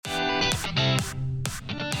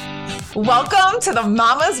Welcome to the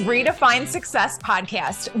Mamas Redefine Success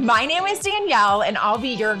podcast. My name is Danielle, and I'll be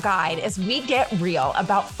your guide as we get real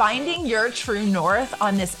about finding your true north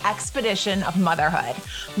on this expedition of motherhood.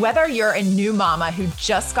 Whether you're a new mama who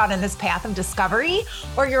just got in this path of discovery,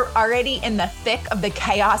 or you're already in the thick of the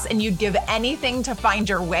chaos and you'd give anything to find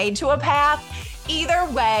your way to a path, either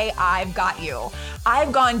way, I've got you.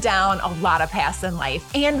 I've gone down a lot of paths in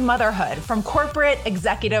life and motherhood, from corporate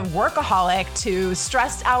executive workaholic to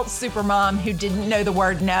stressed out supermom who didn't know the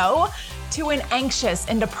word no, to an anxious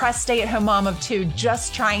and depressed stay-at-home mom of two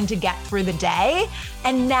just trying to get through the day.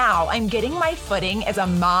 And now I'm getting my footing as a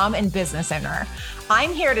mom and business owner.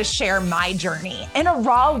 I'm here to share my journey in a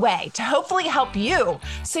raw way to hopefully help you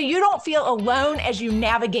so you don't feel alone as you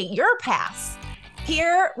navigate your paths.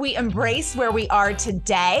 Here, we embrace where we are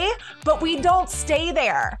today, but we don't stay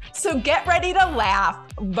there. So get ready to laugh,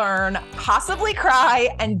 learn, possibly cry,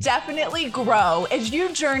 and definitely grow as you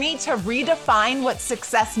journey to redefine what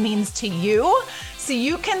success means to you so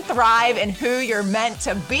you can thrive in who you're meant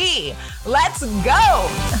to be. Let's go.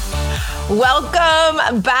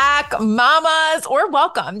 Welcome back, mamas, or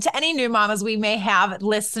welcome to any new mamas we may have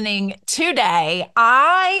listening today.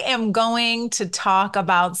 I am going to talk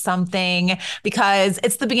about something because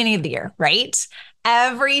it's the beginning of the year, right?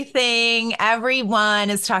 Everyone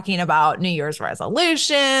is talking about New Year's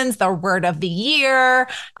resolutions, their word of the year,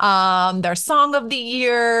 their song of the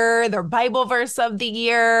year, their Bible verse of the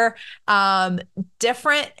year,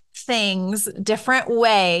 different things, different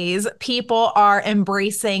ways people are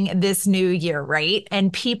embracing this new year, right?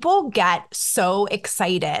 And people get so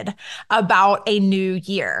excited about a new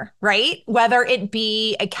year, right? Whether it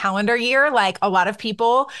be a calendar year, like a lot of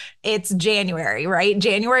people, it's January, right?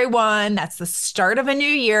 January 1, that's the start of a new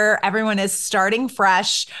year. Everyone is starting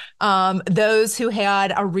fresh. Those who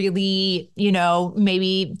had a really,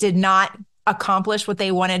 maybe did not accomplish what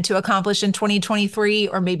they wanted to accomplish in 2023,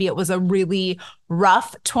 or maybe it was a really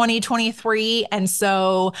rough 2023. And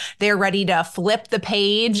so they're ready to flip the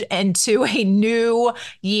page into a new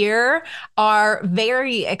year, are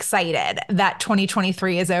very excited that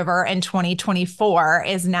 2023 is over and 2024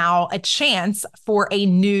 is now a chance for a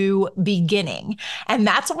new beginning. And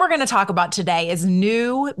that's what we're going to talk about today, is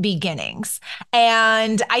new beginnings.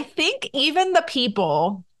 And I think even the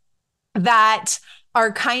people that are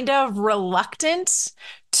kind of reluctant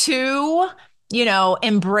to,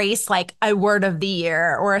 embrace like a word of the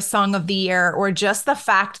year or a song of the year, or just the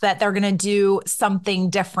fact that they're going to do something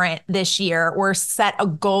different this year or set a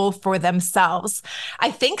goal for themselves. I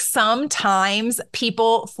think sometimes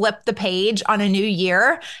people flip the page on a new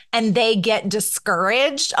year and they get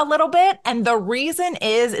discouraged a little bit. And the reason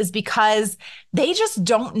is because they just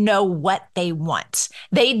don't know what they want.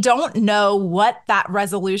 They don't know what that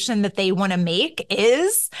resolution that they want to make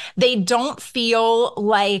is. They don't feel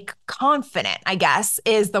like confident, I guess,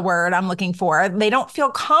 is the word I'm looking for. They don't feel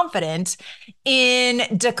confident in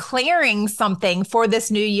declaring something for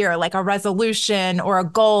this new year, like a resolution or a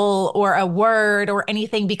goal or a word or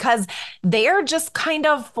anything, because they're just kind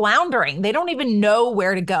of floundering. They don't even know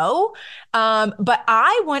where to go. But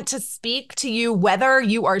I want to speak to you whether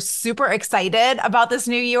you are super excited about this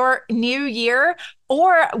new year,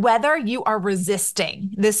 or whether you are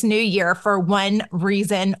resisting this new year for one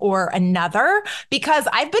reason or another, because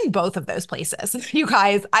I've been both of those places. You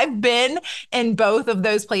guys, I've been in both of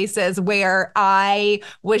those places where I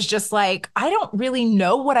was just like, I don't really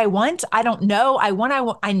know what I want. I don't know. I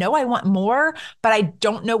know I want more, but I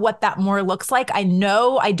don't know what that more looks like. I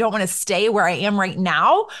know I don't want to stay where I am right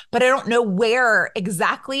now, but I don't know where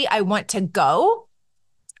exactly I want to go.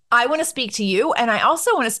 I want to speak to you. And I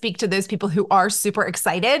also want to speak to those people who are super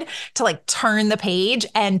excited to like turn the page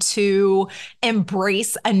and to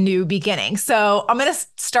embrace a new beginning. So I'm going to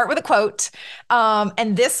start with a quote.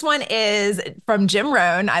 And this one is from Jim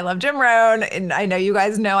Rohn. I love Jim Rohn. And I know you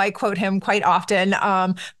guys know I quote him quite often.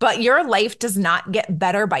 But your life does not get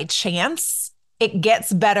better by chance. It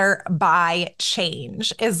gets better by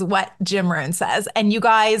change, is what Jim Rohn says. And you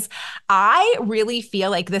guys, I really feel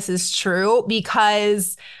like this is true,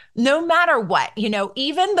 because no matter what,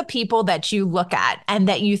 even the people that you look at and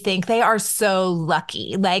that you think they are so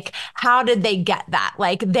lucky, like, how did they get that?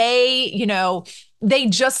 Like they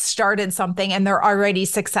just started something and they're already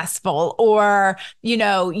successful. Or,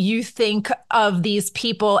 you think of these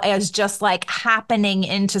people as just like happening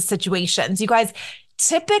into situations. You guys,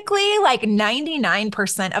 typically like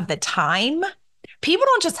 99% of the time, people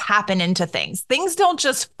don't just happen into things. Things don't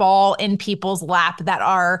just fall in people's lap that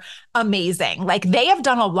are amazing. Like, they have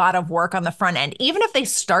done a lot of work on the front end. Even if they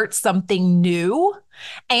start something new,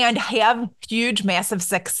 and have huge, massive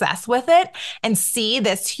success with it and see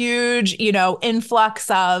this huge, influx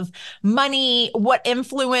of money, what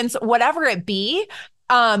influence, whatever it be.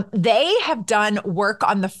 They have done work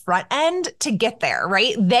on the front end to get there,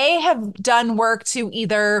 right? They have done work to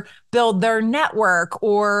either build their network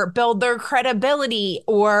or build their credibility,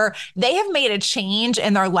 or they have made a change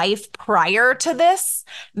in their life prior to this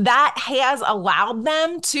that has allowed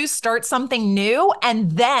them to start something new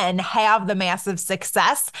and then have the massive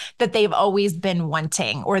success that they've always been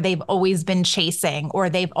wanting, or they've always been chasing, or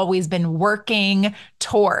they've always been working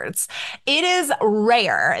towards. It is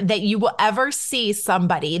rare that you will ever see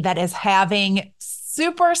somebody that is having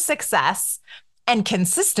super success and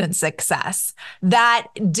consistent success that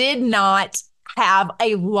did not have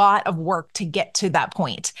a lot of work to get to that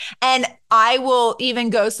point. And I will even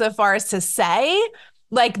go so far as to say,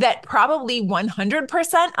 like, that probably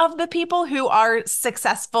 100% of the people who are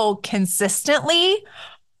successful consistently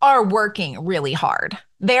are working really hard.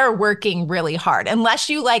 They're working really hard. Unless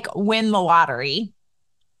you like win the lottery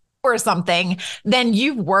or something, then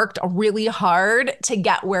you've worked really hard to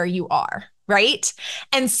get where you are. Right.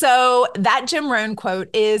 And so that Jim Rohn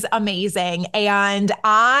quote is amazing. And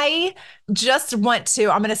I just want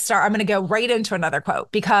to, I'm going to go right into another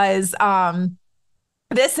quote because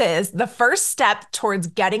this is the first step towards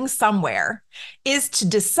getting somewhere is to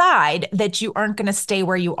decide that you aren't going to stay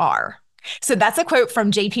where you are. So that's a quote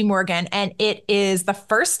from JP Morgan. And it is the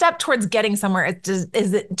first step towards getting somewhere is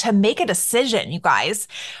to make a decision, you guys.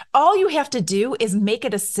 All you have to do is make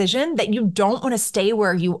a decision that you don't want to stay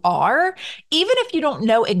where you are. Even if you don't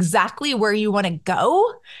know exactly where you want to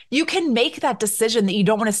go, you can make that decision that you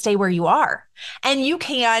don't want to stay where you are. And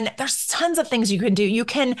there's tons of things you can do. You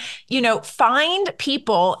can, find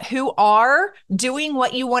people who are doing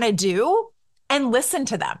what you want to do and listen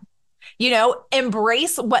to them.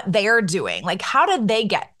 Embrace what they're doing. Like, how did they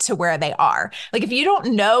get to where they are? Like, if you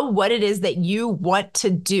don't know what it is that you want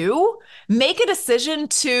to do, make a decision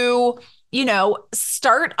to,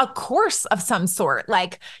 start a course of some sort.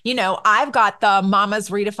 Like, I've got the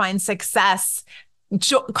Mamas Redefine Success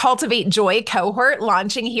Cultivate Joy cohort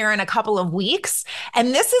launching here in a couple of weeks.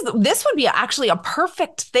 And this would be actually a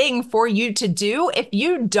perfect thing for you to do if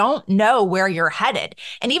you don't know where you're headed.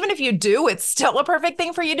 And even if you do, it's still a perfect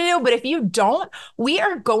thing for you to do. But if you don't, we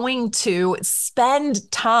are going to spend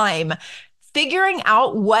time figuring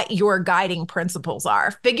out what your guiding principles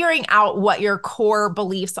are, figuring out what your core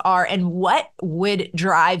beliefs are and what would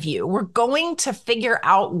drive you. We're going to figure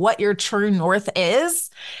out what your true north is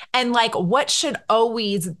and like what should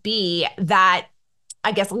always be that,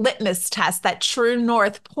 I guess, litmus test, that true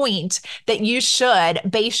north point that you should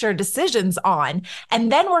base your decisions on.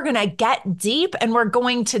 And then we're going to get deep and we're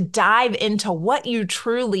going to dive into what you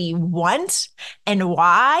truly want and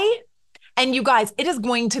why. And you guys, it is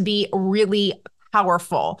going to be really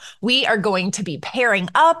powerful. We are going to be pairing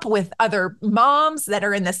up with other moms that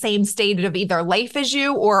are in the same state of either life as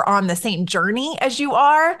you or on the same journey as you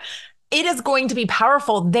are. It is going to be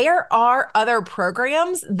powerful. There are other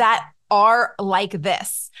programs that are like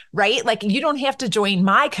this, right? Like, you don't have to join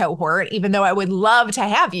my cohort, even though I would love to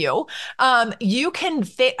have you. You can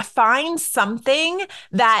find something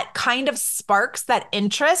that kind of sparks that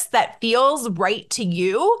interest that feels right to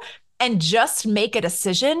you and just make a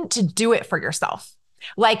decision to do it for yourself.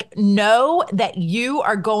 Like, know that you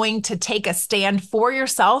are going to take a stand for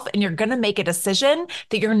yourself and you're going to make a decision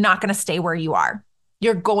that you're not going to stay where you are.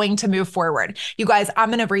 You're going to move forward. You guys, I'm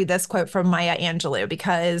going to read this quote from Maya Angelou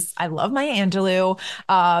because I love Maya Angelou.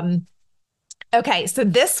 Okay, so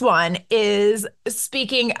this one is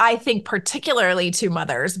speaking, I think, particularly to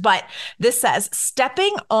mothers, but this says,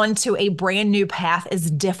 stepping onto a brand new path is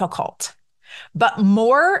difficult, but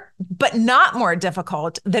not more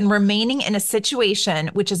difficult than remaining in a situation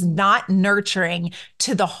which is not nurturing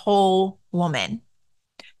to the whole woman.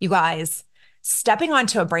 You guys, stepping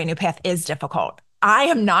onto a brand new path is difficult. I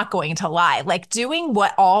am not going to lie. Like, doing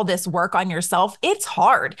all this work on yourself, it's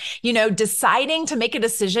hard. Deciding to make a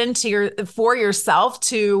decision for yourself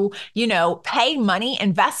to, pay money,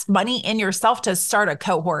 invest money in yourself to start a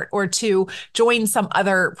cohort or to join some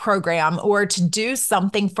other program or to do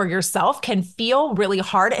something for yourself can feel really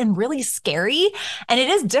hard and really scary. And it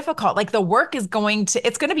is difficult. Like, the work it's going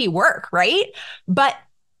to be work, right? But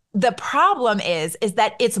the problem is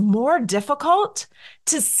that it's more difficult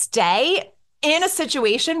to stay in a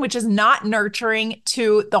situation which is not nurturing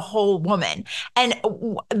to the whole woman. And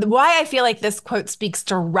why I feel like this quote speaks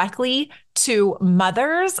directly to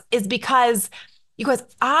mothers is because, you guys,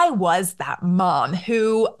 I was that mom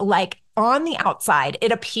who, like, on the outside,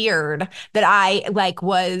 it appeared that I like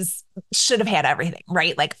was should have had everything,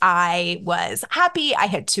 right? Like I was happy. I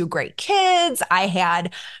had two great kids. I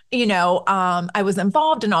had, I was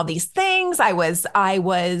involved in all these things. I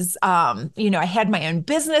had my own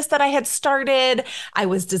business that I had started. I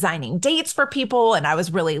was designing dates for people and I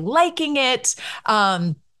was really liking it.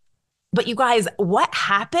 But you guys, what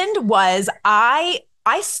happened was I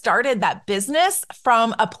started that business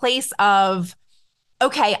from a place of,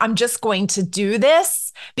 okay, I'm just going to do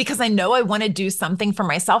this because I know I want to do something for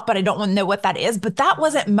myself, but I don't want to know what that is. But that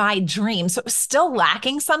wasn't my dream. So it was still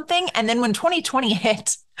lacking something. And then when 2020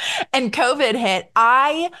 hit and COVID hit,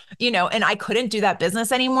 and I couldn't do that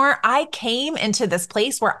business anymore, I came into this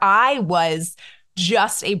place where I was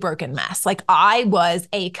just a broken mess. Like I was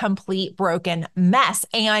a complete broken mess.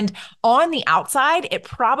 And on the outside, it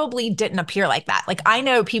probably didn't appear like that. Like I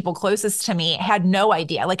know people closest to me had no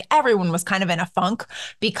idea. Like everyone was kind of in a funk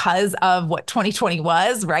because of what 2020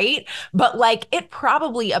 was, right? But like it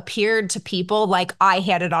probably appeared to people like I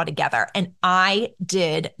had it all together and I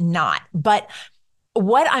did not. But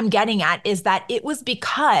what I'm getting at is that it was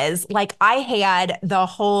because like I had the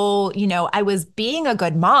whole, I was being a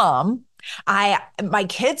good mom. My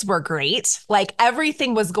kids were great. Like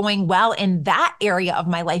everything was going well in that area of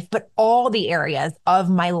my life, but all the areas of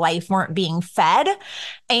my life weren't being fed.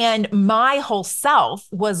 And my whole self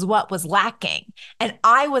was what was lacking. And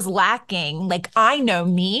I was lacking, like I know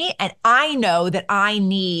me and I know that I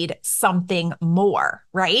need something more,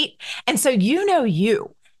 right? And so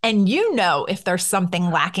you. And you know if there's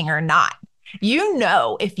something lacking or not. You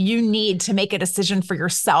know if you need to make a decision for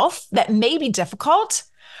yourself that may be difficult,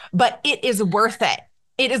 but it is worth it.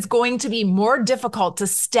 It is going to be more difficult to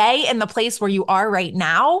stay in the place where you are right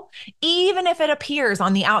now, even if it appears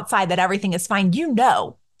on the outside that everything is fine. You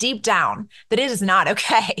know deep down that it is not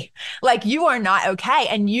okay. Like you are not okay,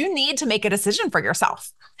 and you need to make a decision for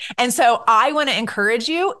yourself. And so I want to encourage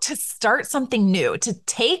you to start something new, to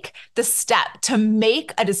take the step to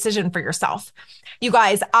make a decision for yourself. You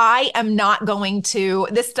guys, I am not going to,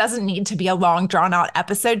 this doesn't need to be a long drawn out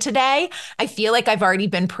episode today. I feel like I've already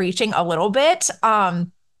been preaching a little bit.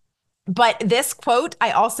 But this quote I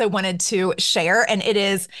also wanted to share, and it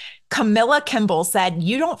is Camilla Kimball said,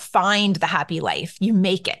 "You don't find the happy life, you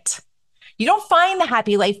make it." You don't find the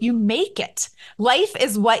happy life, you make it. Life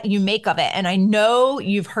is what you make of it. And I know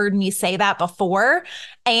you've heard me say that before.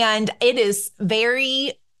 And it is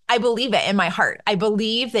I believe it in my heart. I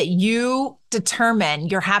believe that you determine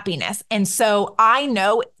your happiness. And so I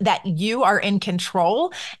know that you are in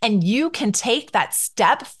control and you can take that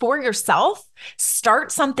step for yourself,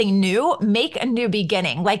 start something new, make a new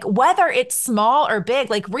beginning. Like whether it's small or big,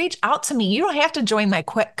 like reach out to me. You don't have to join my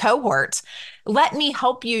quick cohort. Let me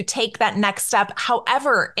help you take that next step,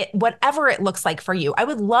 whatever it looks like for you. I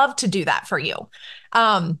would love to do that for you.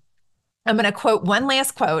 I'm going to quote one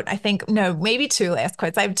last quote. I think, no, maybe two last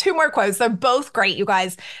quotes. I have two more quotes. They're both great, you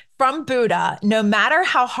guys. From Buddha, no matter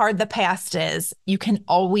how hard the past is, you can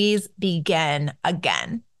always begin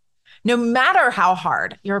again. No matter how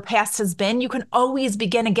hard your past has been, you can always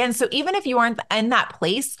begin again. So even if you aren't in that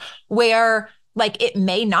place where like it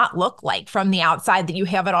may not look like from the outside that you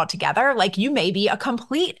have it all together, like you may be a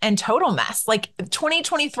complete and total mess. Like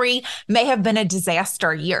 2023 may have been a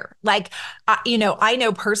disaster year. Like, I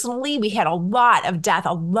know personally we had a lot of death,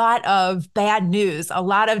 a lot of bad news, a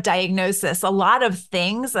lot of diagnosis, a lot of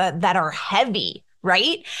things that are heavy,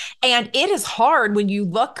 right? And it is hard when you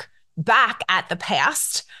look back at the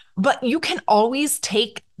past, but you can always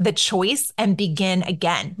take the choice and begin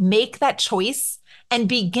again. Make that choice and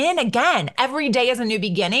begin again. Every day is a new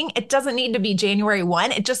beginning. It doesn't need to be January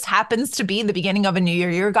 1. It just happens to be the beginning of a new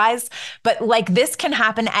year, guys. But like this can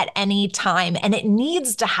happen at any time, and it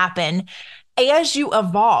needs to happen as you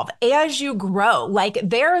evolve, as you grow. Like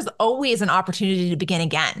there's always an opportunity to begin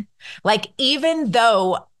again. Like even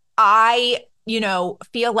though I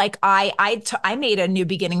feel like I made a new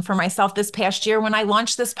beginning for myself this past year when I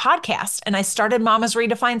launched this podcast and I started Mama's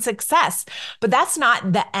Redefined Success. But that's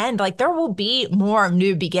not the end. Like there will be more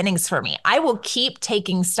new beginnings for me. I will keep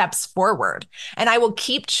taking steps forward and I will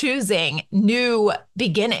keep choosing new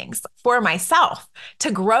beginnings for myself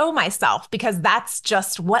to grow myself, because that's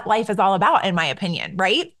just what life is all about, in my opinion,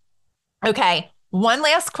 right? Okay. One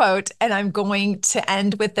last quote, and I'm going to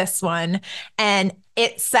end with this one. And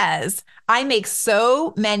it says, "I make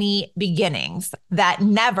so many beginnings that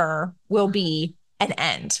never will be an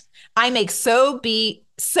end." I make so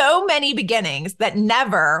many beginnings that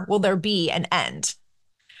never will there be an end.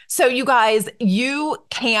 So you guys, you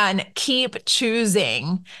can keep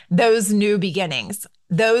choosing those new beginnings.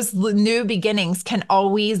 Those new beginnings can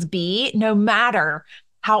always be, no matter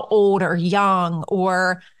how old or young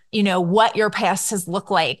or, what your past has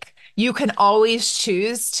looked like. You can always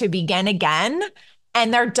choose to begin again.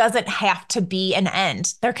 And there doesn't have to be an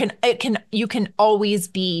end. You can always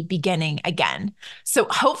be beginning again. So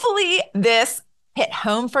hopefully this hit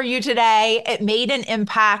home for you today. It made an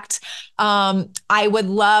impact. I'll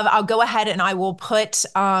go ahead and I will put,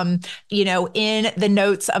 in the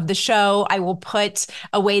notes of the show, I will put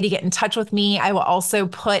a way to get in touch with me. I will also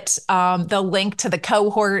put the link to the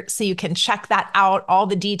cohort so you can check that out, all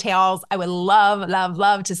the details. I would love, love,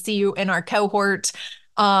 love to see you in our cohort.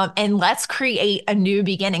 And let's create a new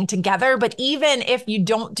beginning together. But even if you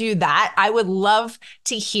don't do that, I would love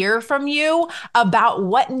to hear from you about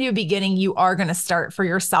what new beginning you are going to start for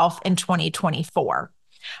yourself in 2024.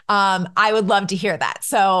 I would love to hear that.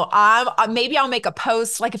 So maybe I'll make a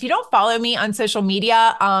post. Like if you don't follow me on social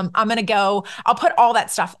media, I'll put all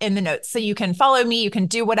that stuff in the notes so you can follow me, you can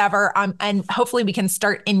do whatever. And hopefully we can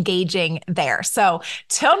start engaging there. So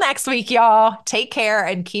till next week, y'all, take care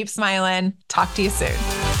and keep smiling. Talk to you soon.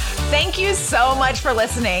 Thank you so much for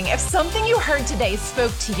listening. If something you heard today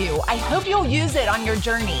spoke to you, I hope you'll use it on your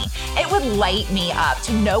journey. It would light me up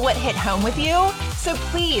to know what hit home with you. So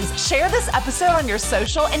please share this episode on your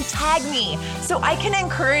social and tag me so I can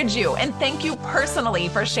encourage you and thank you personally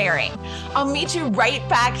for sharing. I'll meet you right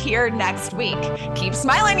back here next week. Keep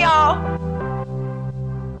smiling, y'all.